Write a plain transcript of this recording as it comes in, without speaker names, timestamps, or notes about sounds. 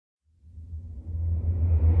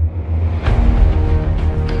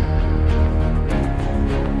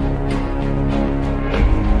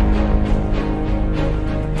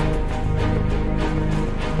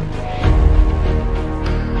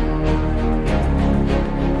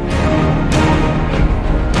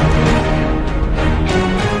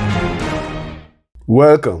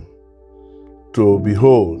Welcome to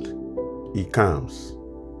Behold, He Comes,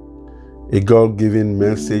 a God-given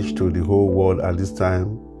message to the whole world at this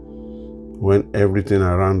time when everything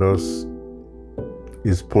around us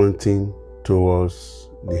is pointing towards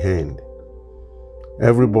the end.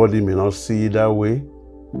 Everybody may not see it that way,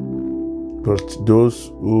 but those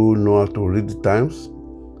who know how to read the times,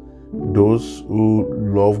 those who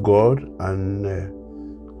love God and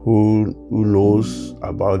who knows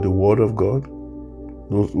about the Word of God,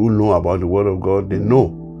 those who know about the Word of God, they know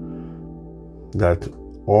that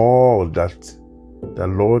all that the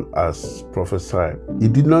Lord has prophesied. He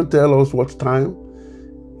did not tell us what time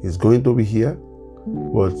He's going to be here,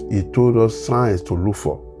 but He told us signs to look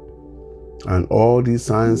for. And all these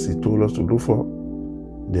signs He told us to look for,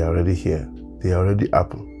 they are already here. They already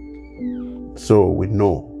happened. So we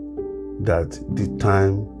know that the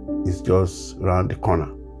time is just around the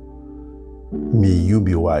corner. May you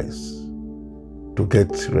be wise to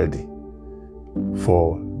get ready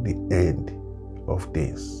for the end of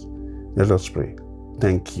days. Let us pray.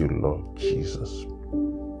 Thank you, Lord Jesus.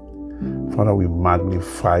 Father, we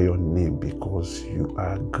magnify your name because you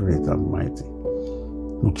are great and mighty.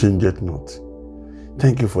 You change it not.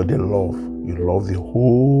 Thank you for the love. You love the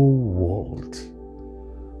whole world.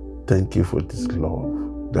 Thank you for this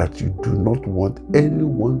love that you do not want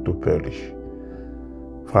anyone to perish.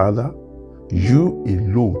 Father, you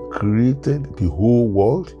alone created the whole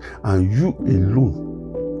world, and you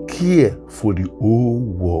alone care for the whole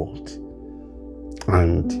world.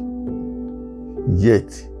 And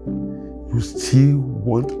yet, you still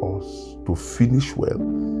want us to finish well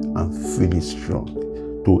and finish strong,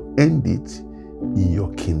 to end it in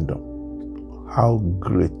your kingdom. How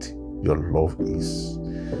great your love is.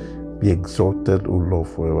 Be exalted, O Lord,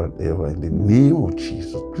 forever and ever. In the name of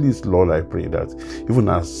Jesus. Please, Lord, I pray that even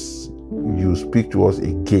as you speak to us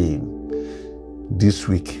again this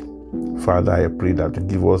week, Father, I pray that you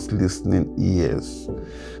give us listening ears,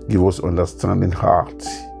 give us understanding heart,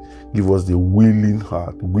 give us the willing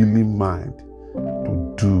heart, willing mind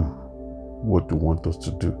to do what you want us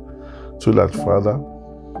to do. So that, Father,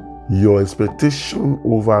 your expectation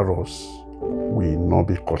over us will not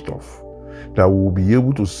be cut off. That we will be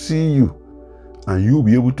able to see you and you will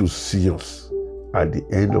be able to see us at the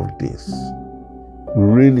end of days,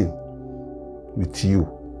 reigning with you,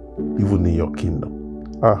 even in your kingdom.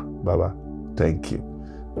 Baba, thank you.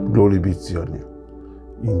 Glory be to your name.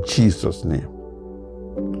 In Jesus' name,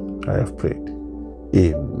 I have prayed.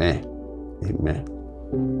 Amen. Amen.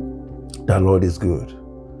 The Lord is good.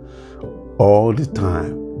 All the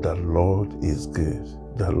time, the Lord is good.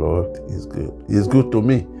 The Lord is good. He's good to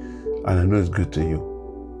me, and I know it's good to you.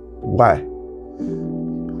 Why?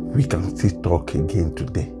 We can still talk again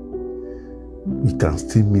today. We can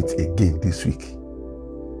still meet again this week.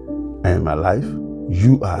 I am alive.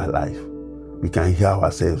 You are alive. We can hear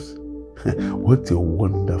ourselves. What a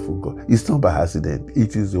wonderful God. It's not by accident.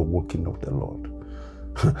 It is the working of the Lord.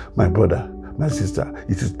 My brother, my sister,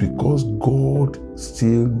 it is because God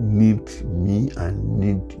still needs me and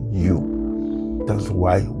needs you. That's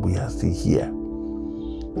why we are still here.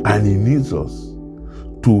 And He needs us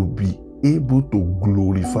to be able to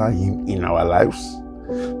glorify Him in our lives,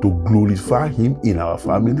 to glorify Him in our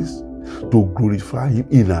families, to glorify Him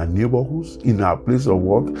in our neighborhoods, in our place of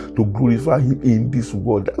work, to glorify Him in this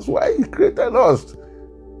world. That's why He created us.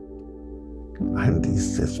 And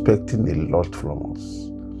He's expecting a lot from us.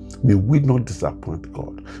 May we not disappoint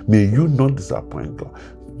God. May you not disappoint God.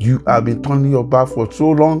 You have been turning your back for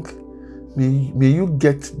so long. May you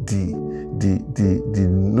get the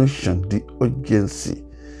notion, the urgency,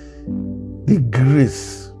 the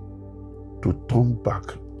grace to turn back,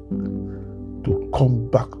 to come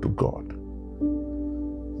back to God.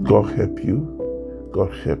 God help you.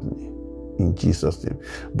 God help me. In Jesus' name.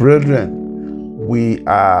 Brethren, we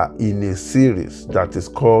are in a series that is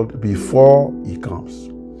called Before He Comes.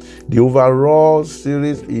 The overall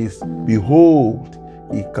series is Behold,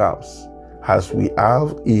 He Comes, as we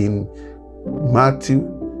have in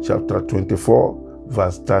Matthew chapter 24,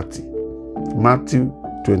 verse 30. Matthew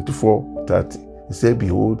 24, 30. He said,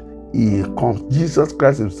 Behold, He comes. Jesus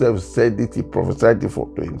Christ Himself said it. He prophesied it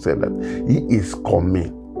to Himself that He is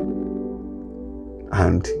coming.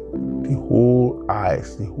 And the whole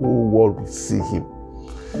eyes, the whole world will see Him.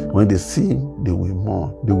 When they see Him, they will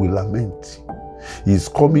mourn, they will lament. He is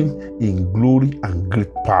coming in glory and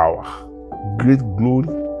great power. Great glory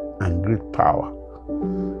and great power.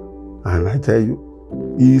 And I tell you,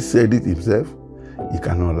 He said it Himself. He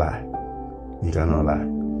cannot lie. He cannot lie.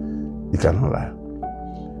 He cannot lie.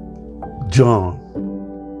 John,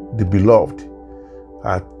 the beloved,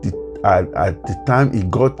 at the time he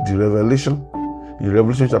got the revelation, In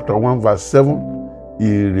Revelation chapter 1 verse 7,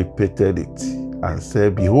 he repeated it and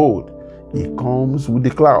said, behold, he comes with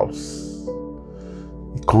the clouds.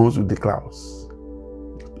 He comes with the clouds.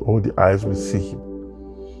 All the eyes will see him.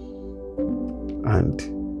 And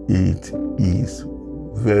it is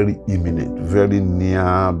very imminent, very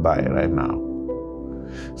nearby right now.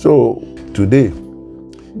 So today,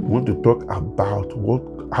 we want to talk about what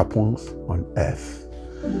happens on earth.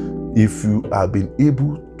 If you have been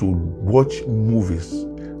able to watch movies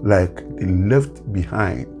like The Left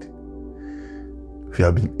Behind, if you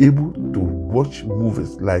have been able to watch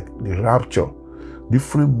movies like The Rapture,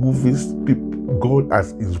 different movies God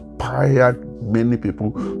has inspired many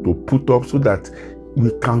people to put up so that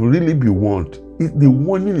we can really be warned. The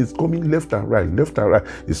warning is coming left and right, left and right.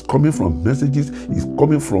 It's coming from messages, it's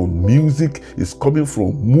coming from music, it's coming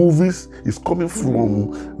from movies, it's coming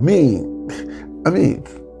from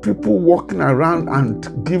people walking around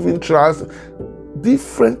and giving trials,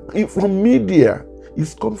 different from media.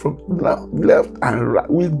 It's coming from left and right.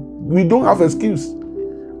 We don't have excuse.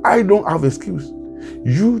 I don't have excuse.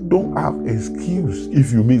 You don't have excuse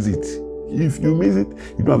if you miss it. If you miss it,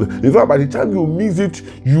 you don't have it. In fact, by the time you miss it,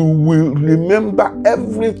 you will remember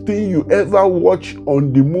everything you ever watch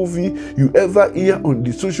on the movie, you ever hear on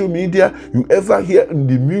the social media, you ever hear in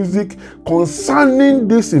the music concerning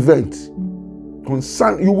this event.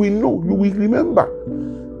 You will know, you will remember.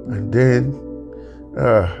 And then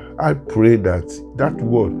I pray that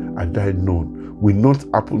word, I died known, will not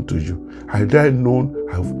happen to you. I died known,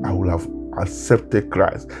 I will have accepted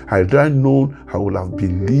Christ. I died known, I will have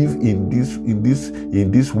believed in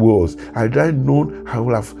these words. I died known, I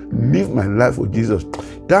will have lived my life for Jesus.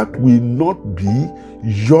 That will not be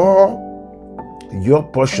your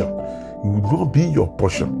portion. It will not be your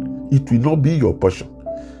portion. It will not be your portion.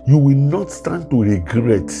 You will not stand to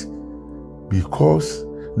regret, because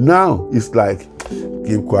now it's like,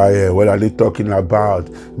 keep quiet. What are they talking about?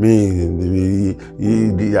 We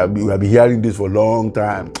have been hearing this for a long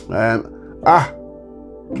time.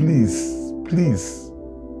 Please.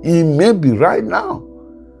 It may be right now.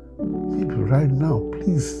 Maybe right now.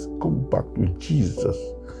 Please come back to Jesus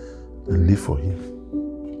and live for Him.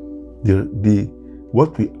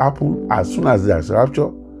 What will happen as soon as there's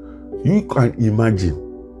rapture? You can imagine.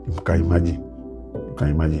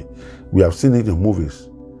 We have seen it in movies,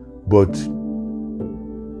 but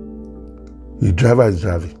the driver is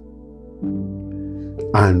driving,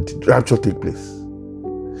 and the rapture takes place,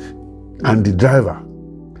 and the driver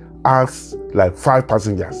has like 5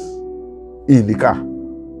 passengers in the car.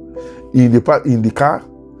 In the car,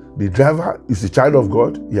 the driver is a child of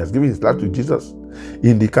God. He has given his life to Jesus.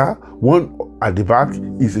 In the car, one at the back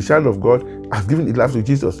is a child of God, has given his life to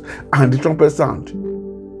Jesus. And the trumpet sound,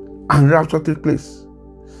 and rapture takes place,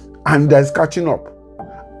 and there's catching up,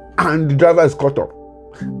 and the driver is caught up,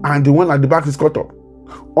 and the one at the back is caught up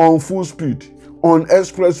on full speed on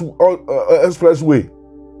expressway.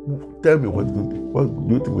 Tell me what do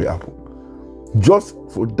you think will happen? Just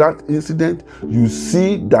for that incident, you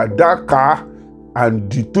see that car and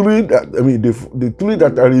the three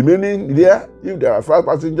that are remaining there, if there are 5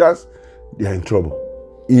 passengers, they are in trouble.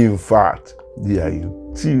 In fact, they are in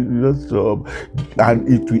serious trouble. And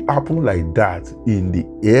it will happen like that in the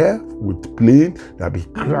air with plane. There'll be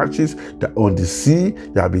crashes. On the sea,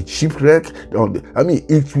 there'll be shipwreck. It will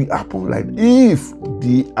happen like, if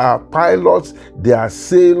they are pilots, they are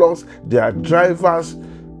sailors, they are drivers,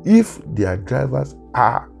 if their drivers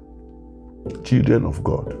are children of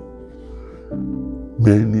God.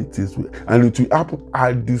 Many things will, and it will happen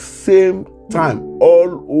at the same time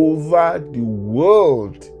all over the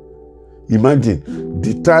world. Imagine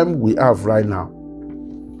the time we have right now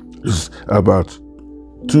is about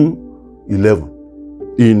 2:11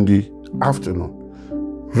 in the afternoon.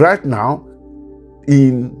 Right now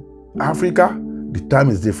in Africa, the time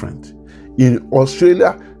is different. In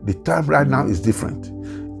Australia, the time right now is different.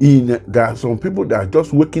 There are some people that are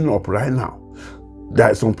just waking up right now. There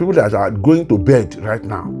are some people that are going to bed right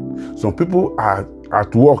now. Some people are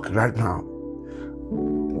at work right now.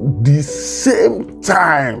 The same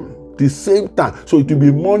time. So it will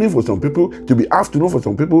be morning for some people, it will be afternoon for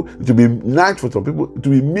some people, it will be night for some people, it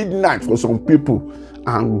will be midnight for some people.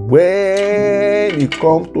 And when it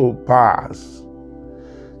comes to pass,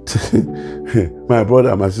 my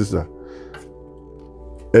brother, my sister,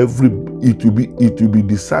 it will be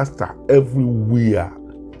disaster everywhere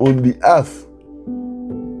on the earth.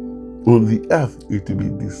 On the earth, it will be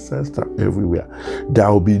disaster everywhere. There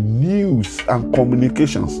will be news and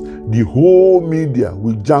communications. The whole media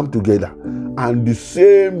will jam together, and the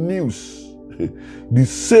same news,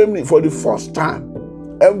 for the first time,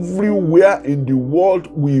 everywhere in the world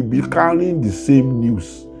will be carrying the same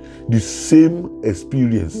news, the same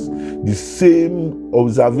experience, the same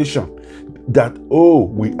observation that, oh,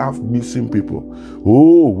 we have missing people.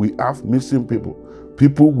 Oh, we have missing people.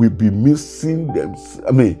 People will be missing them.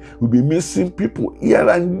 We'll be missing people here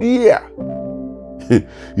and there.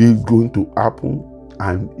 It's going to happen,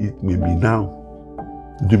 and it may be now.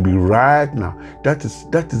 It may be right now. That is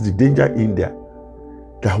the danger in there.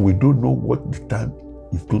 That we don't know what the time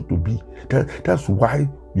is going to be. That's why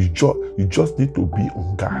you just need to be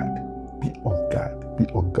on guard. Be on guard. Be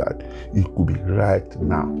on guard. It could be right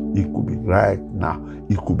now. It could be right now.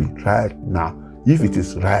 It could be right now. If it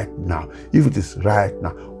is right now, if it is right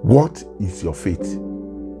now, what is your faith?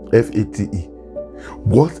 F-A-T-E.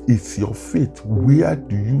 What is your faith? Where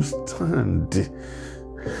do you stand?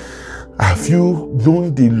 Have you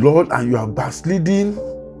known the Lord and you are backsliding?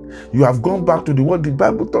 You have gone back to the word the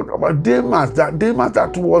Bible talked about Demas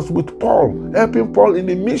that was with Paul, helping Paul in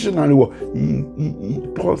the missionary work.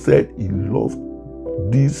 Paul said he loved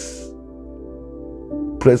this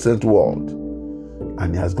present world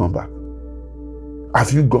and he has gone back.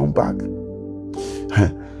 Have you gone back?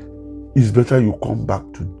 It's better you come back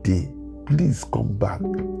today. Please come back.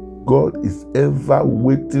 God is ever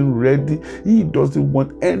waiting, ready. He doesn't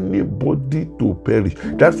want anybody to perish.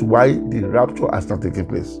 That's why the rapture has not taken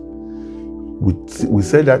place. We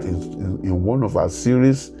said that in one of our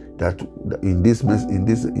series, that in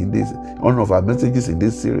one of our messages in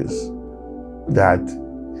this series, that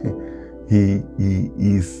he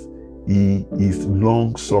is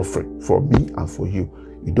long suffering for me and for you.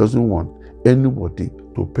 He doesn't want anybody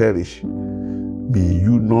to perish. May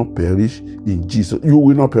you not perish in Jesus. You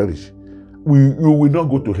will not perish. You will not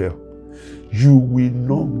go to hell. You will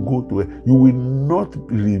not go to hell. You will not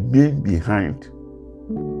remain behind.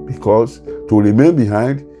 Because to remain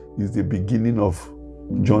behind is the beginning of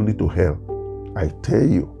journey to hell. I tell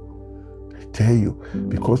you.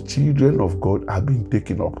 Because children of God are being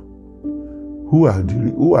taken up. Who are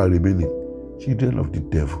remaining? Children of the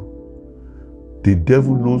devil. The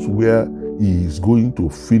devil knows where he is going to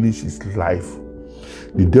finish his life.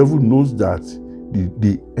 The devil knows that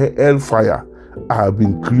the hellfire have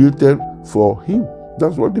been created for him.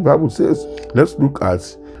 That's what the Bible says. Let's look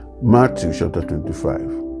at Matthew chapter 25.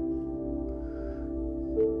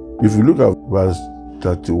 If you look at verse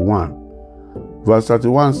 31, verse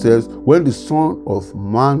 31 says, when the Son of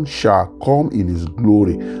Man shall come in his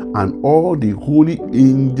glory, and all the holy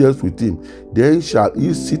angels with him, then shall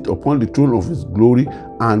he sit upon the throne of his glory,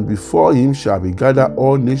 and before him shall be gathered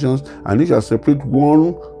all nations, and he shall separate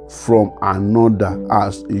one from another,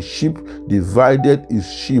 as a sheep divided his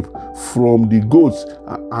sheep from the goats,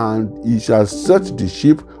 and he shall set the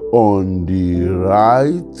sheep on the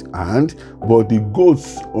right hand, but the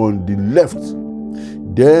goats on the left.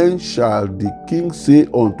 Then shall the king say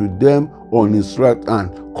unto them on his right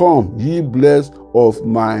hand, come, ye blessed of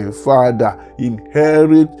my Father,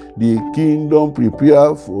 inherit the kingdom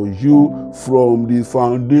prepared for you from the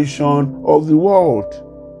foundation of the world.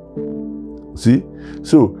 See?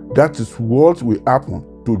 So that is what will happen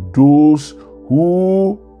to those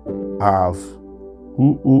who are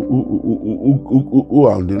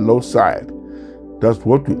on the low side. That's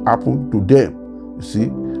what will happen to them. You see?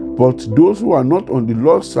 But those who are not on the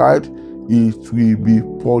Lord's side, it will be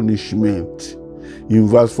punishment. In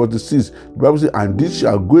verse 46, the Bible says, and this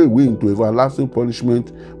shall go away into everlasting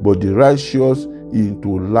punishment, but the righteous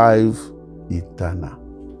into life eternal.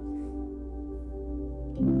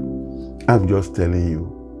 I'm just telling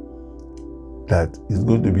you that it's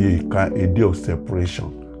going to be a day of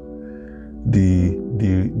separation. The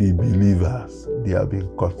believers, they are being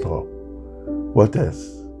cut off. What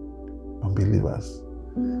else? Unbelievers.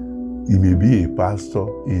 He may be a pastor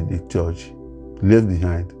in the church, left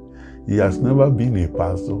behind. He has never been a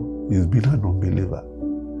pastor. He's been an unbeliever.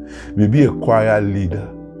 Maybe a choir leader,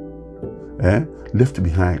 left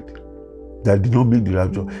behind, that did not make the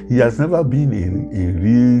rapture. He has never been a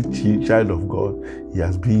real child of God. He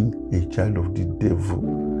has been a child of the devil.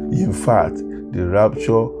 In fact, the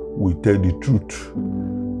rapture will tell the truth.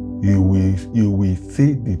 He will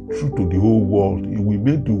say the truth to the whole world. He will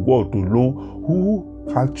make the world to know who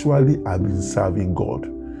actually have been serving God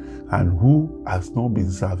and who has not been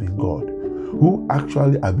serving God, who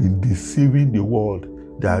actually have been deceiving the world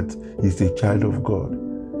that is a child of God.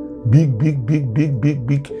 Big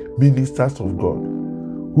ministers of God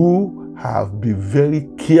who have been very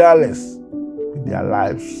careless with their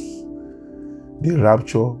lives. The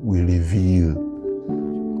rapture will reveal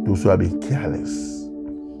those who have been careless.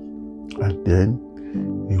 And then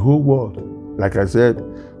the whole world, like I said,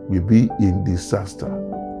 will be in disaster.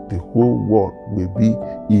 the whole world will be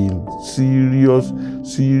in serious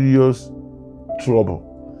trouble.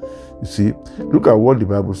 You see, look at what the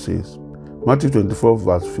Bible says. Matthew 24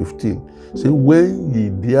 verse 15. Say, when ye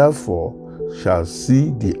therefore shall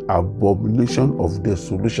see the abomination of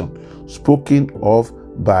desolation spoken of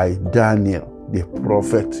by Daniel the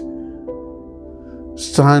prophet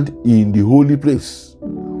stand in the holy place,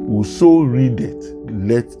 whoso readeth,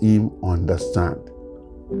 let him understand.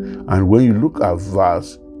 And when you look at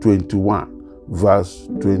verse 21,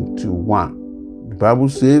 the Bible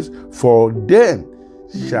says, for then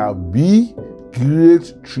shall be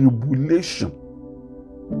great tribulation,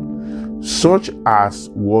 such as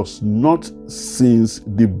was not since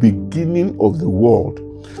the beginning of the world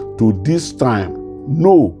to this time,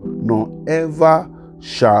 no, nor ever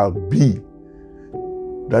shall be.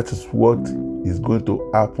 That is what is going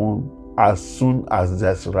to happen as soon as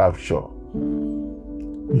there's rapture.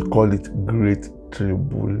 We call it great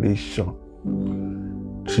tribulation.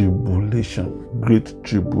 Tribulation, great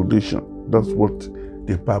tribulation. That's what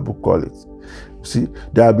the Bible calls it. See,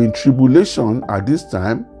 there have been tribulation at this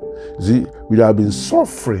time. See, there have been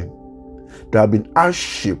suffering. There have been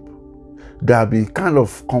hardship. There have been kind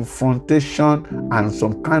of confrontation and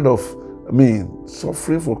some kind of,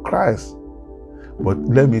 suffering for Christ. But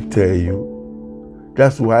let me tell you,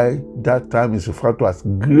 that's why that time is referred to as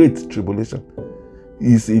great tribulation.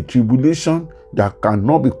 It's a tribulation that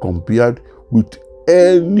cannot be compared with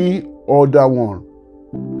any other one.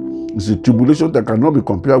 It's a tribulation that cannot be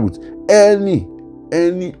compared with any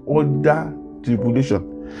other tribulation.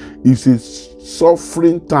 It's a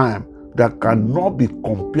suffering time that cannot be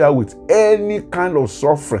compared with any kind of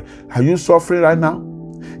suffering. Are you suffering right now?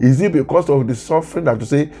 Is it because of the suffering that you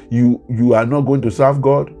say you are not going to serve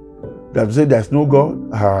God? That you say there's no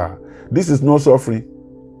God? This is not suffering.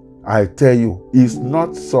 I tell you, it's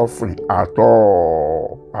not suffering at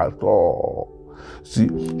all. At all. See,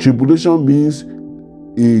 tribulation means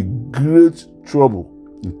a great trouble.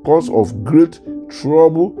 Because of great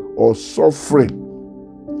trouble or suffering.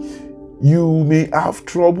 You may have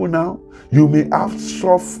trouble now. You may have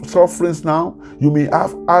sufferings now. You may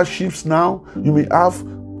have hardships now. You may have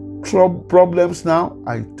problems now.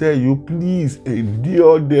 I tell you, please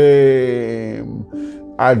endure them.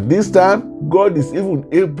 At this time, God is even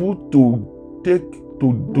able to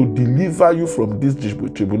deliver you from these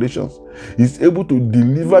tribulations. He's able to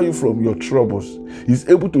deliver you from your troubles. He's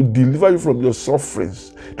able to deliver you from your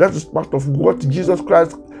sufferings. That is part of what Jesus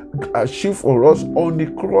Christ achieved for us on the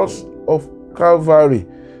cross of Calvary.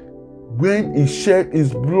 When he shed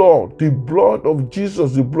his blood, the blood of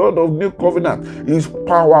Jesus, the blood of New Covenant, is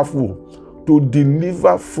powerful to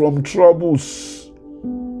deliver from troubles.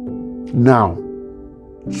 Now,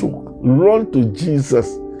 so run to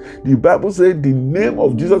Jesus. The Bible says the name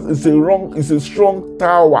of Jesus is a strong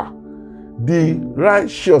tower. The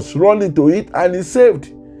righteous run into it and is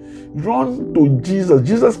saved. Run to Jesus.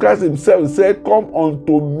 Jesus Christ himself said, come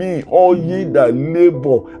unto me, all ye that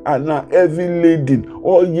labor and are heavy laden,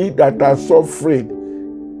 all ye that are suffering.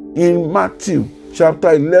 In Matthew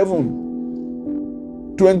chapter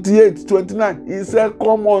 11, 28, 29, he said,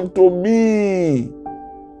 come unto me.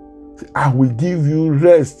 I will give you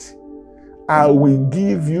rest. I will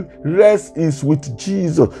give you rest. Is with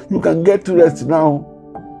Jesus. You can get rest now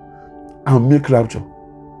and make rapture.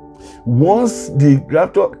 Once the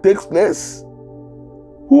rapture takes place,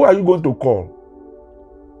 who are you going to call?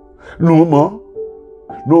 No more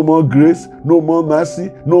grace, no more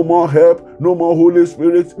mercy, no more help, no more Holy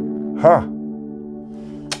Spirit.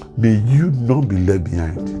 May you not be left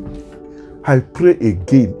behind. I pray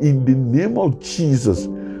again in the name of Jesus,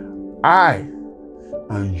 I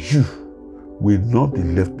and you will not be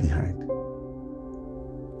left behind.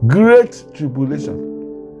 Great tribulation.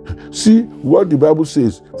 See what the Bible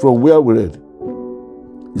says from where we read.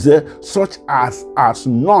 It said, such as was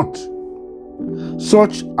not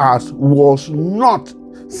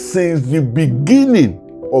since the beginning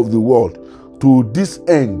of the world to this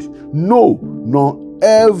end, no, nor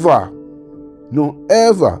ever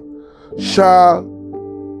shall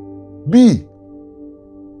be.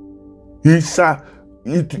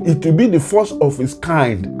 It will be the first of its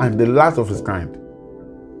kind and the last of its kind.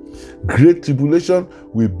 Great tribulation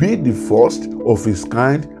will be the first of its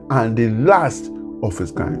kind and the last of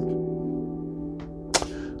its kind.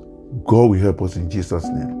 God will help us in Jesus'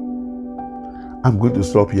 name. I'm going to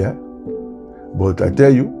stop here. But I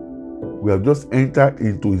tell you, we have just entered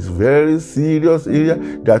into this very serious area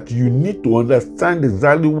that you need to understand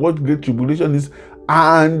exactly what great tribulation is.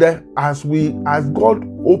 And as God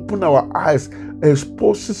open our eyes,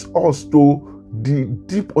 exposes us to the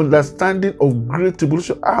deep understanding of great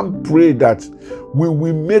tribulation, I pray that we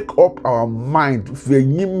will make up our mind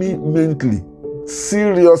vehemently,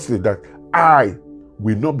 seriously, that I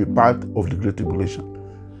will not be part of the great tribulation.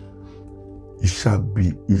 It shall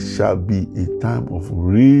be a time of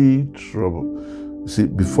real trouble. See,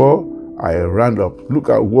 before I round up, look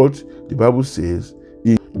at what the Bible says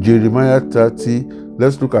in Jeremiah 30.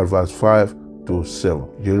 Let's look at verse 5 to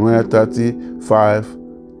 7. Jeremiah 35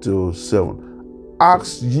 to 7.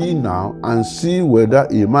 Ask ye now and see whether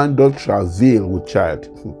a man doth travail with child.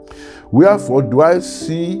 Wherefore do I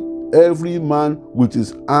see every man with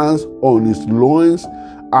his hands on his loins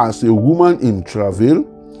as a woman in travail?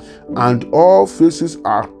 And all faces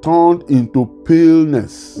are turned into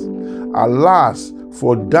paleness. Alas,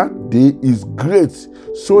 for that day is great,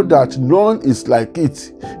 so that none is like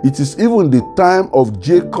it. It is even the time of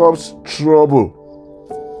Jacob's trouble,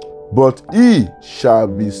 but he shall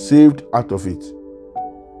be saved out of it.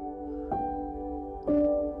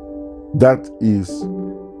 That is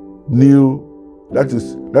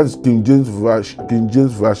King James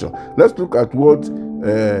Version. Let's look at what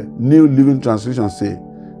New Living Translation say.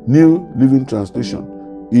 New Living Translation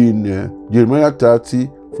in Jeremiah 30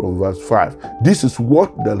 from verse 5. This is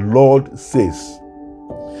what the Lord says.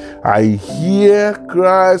 I hear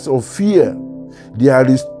cries of fear. There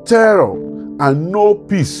is terror and no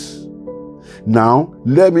peace. Now,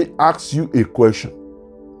 let me ask you a question.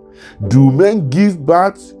 Do men give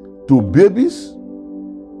birth to babies?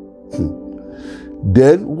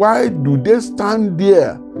 Then why do they stand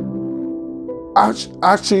there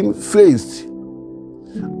ashen-faced,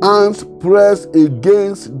 hands pressed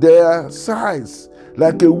against their sides,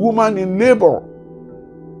 like a woman in labor?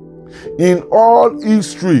 In all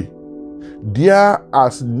history, there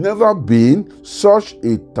has never been such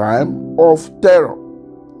a time of terror.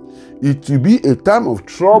 It will be a time of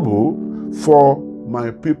trouble for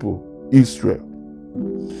my people, Israel.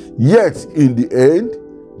 Yet, in the end,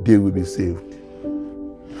 they will be saved.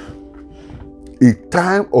 A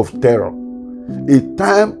time of terror, a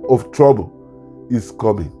time of trouble is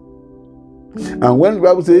coming. And when the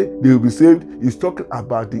Bible says they will be saved, it's talking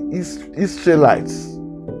about the Israelites.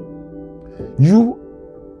 You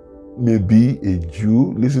may be a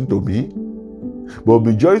Jew, listen to me, but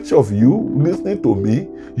majority of you listening to me,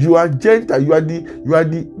 you are Gentile, you are the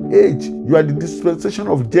age, you are the dispensation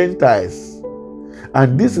of Gentiles.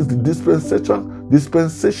 And this is the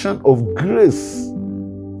dispensation of grace.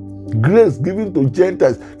 Grace given to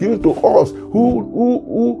Gentiles, given to us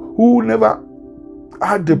who never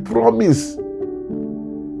had the promise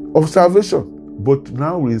of salvation, but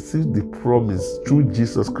now receive the promise through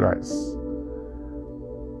Jesus Christ.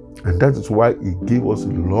 And that is why he gave us a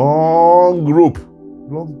long rope,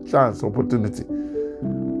 long chance, opportunity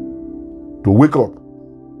to wake up,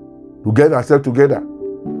 to get ourselves together,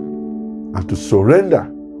 and to surrender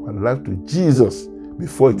our life to Jesus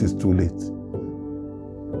before it is too late.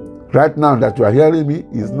 Right now that you are hearing me,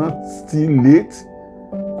 it's not still late,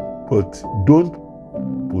 but don't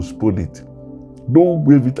postpone it. Don't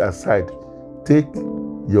wave it aside. Take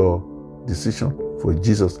your decision for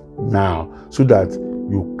Jesus now, so that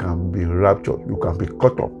you can be raptured, you can be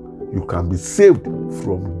caught up, you can be saved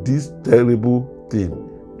from this terrible thing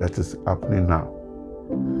that is happening now.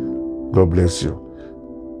 God bless you.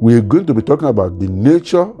 We are going to be talking about the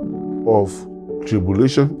nature of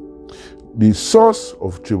tribulation, the source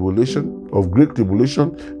of tribulation, of great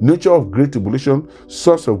tribulation, nature of great tribulation,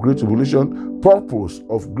 source of great tribulation, purpose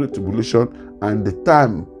of great tribulation, and the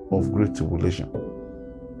time of great tribulation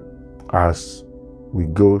as we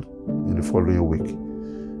go in the following week.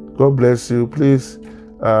 God bless you. Please,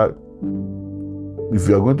 if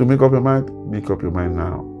you are going to make up your mind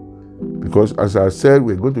now. Because as I said,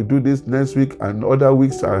 we're going to do this next week and other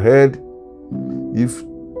weeks ahead. If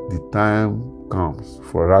the time comes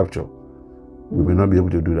for rapture, we will not be able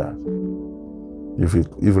to do that.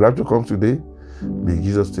 If rapture comes today, may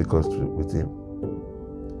Jesus take us with him.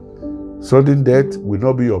 Sudden death will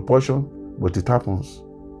not be your portion, but it happens.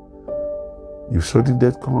 If sudden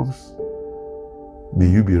death comes, may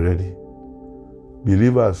you be ready.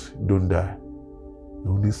 Believers don't die. They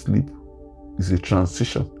only sleep. It's a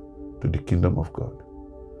transition to the kingdom of God.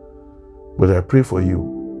 But I pray for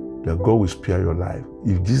you that God will spare your life.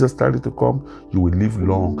 If Jesus started to come, you will live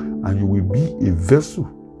long and you will be a vessel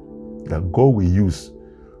that God will use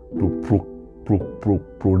to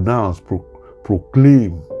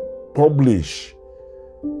proclaim, publish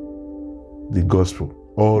the gospel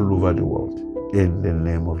all over the world in the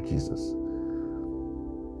name of Jesus.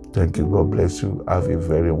 Thank you. God bless you. Have a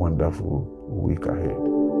very wonderful week ahead.